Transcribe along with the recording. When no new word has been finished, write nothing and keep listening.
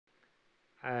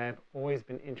I've always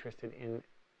been interested in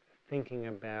thinking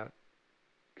about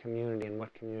community and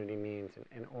what community means,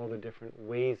 and all the different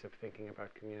ways of thinking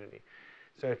about community.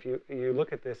 So if you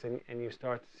look at this and you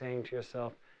start saying to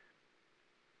yourself,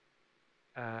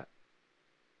 uh,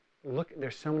 look,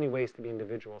 there's so many ways to be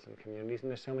individuals in communities, and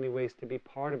there's so many ways to be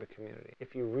part of a community.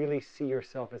 If you really see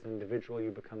yourself as an individual, you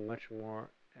become much more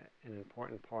an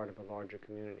important part of a larger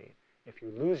community. If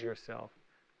you lose yourself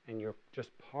and you're just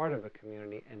part of a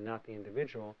community and not the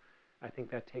individual, I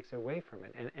think that takes away from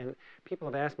it. And people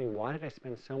have asked me, why did I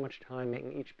spend so much time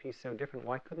making each piece so different?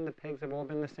 Why couldn't the pegs have all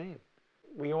been the same?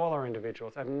 We all are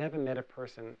individuals. I've never met a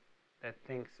person that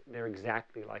thinks they're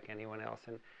exactly like anyone else.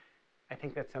 And I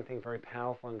think that's something very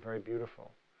powerful and very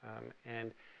beautiful.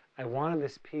 And I wanted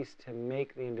this piece to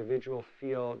make the individual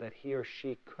feel that he or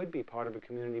she could be part of a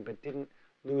community but didn't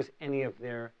lose any of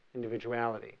their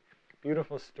individuality.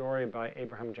 Beautiful story by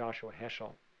Abraham Joshua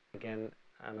Heschel. Again,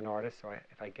 I'm an artist, so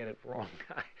if I get it wrong,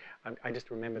 I just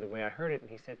remember the way I heard it. And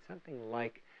he said something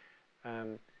like,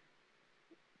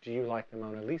 do you like the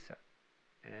Mona Lisa?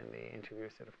 And the interviewer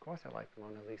said, of course I like the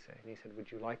Mona Lisa. And he said,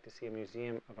 would you like to see a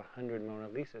museum of 100 Mona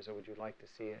Lisas, or would you like to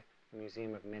see a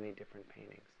museum of many different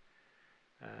paintings?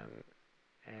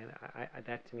 And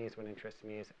that to me is what interests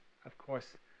me. Is, of course,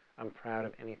 I'm proud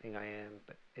of anything I am,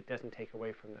 but it doesn't take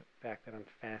away from the fact that I'm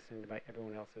fascinated by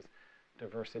everyone else's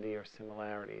diversity or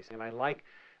similarities. And I like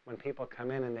when people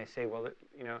come in and they say, well,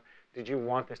 you know, did you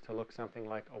want this to look something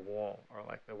like a wall, or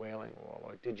like the Wailing Wall,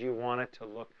 or did you want it to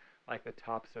look like the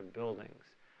tops of buildings?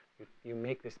 You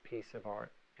make this piece of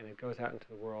art, and it goes out into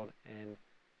the world, and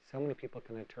so many people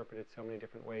can interpret it so many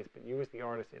different ways, but you as the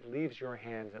artist, it leaves your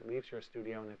hands, it leaves your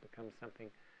studio, and it becomes something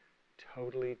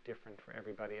totally different for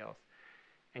everybody else.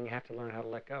 And you have to learn how to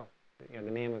let go. You know,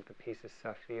 the name of the piece is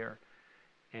Saphyr,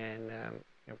 and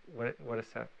you know, what does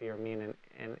Saphyr mean?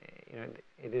 And you know,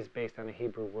 it is based on a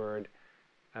Hebrew word,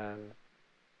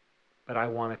 but I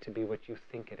want it to be what you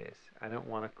think it is. I don't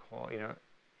want to call, you know,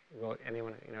 well,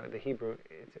 anyone, you know, the Hebrew,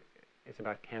 it's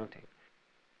about counting.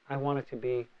 I want it to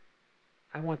be,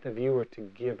 I want the viewer to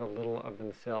give a little of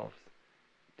themselves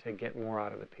to get more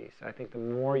out of the piece. I think the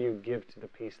more you give to the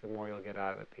piece, the more you'll get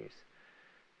out of the piece.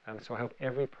 So I hope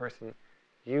every person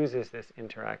uses this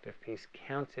interactive piece,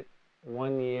 counts it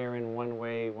 1 year in one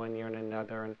way, 1 year in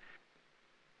another. And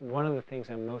one of the things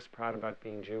I'm most proud about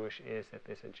being Jewish is that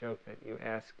there's a joke that you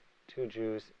ask 2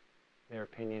 Jews their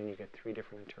opinion, you get 3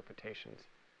 different interpretations.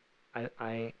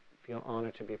 I feel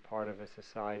honored to be part of a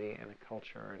society and a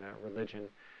culture and a religion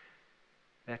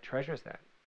that treasures that.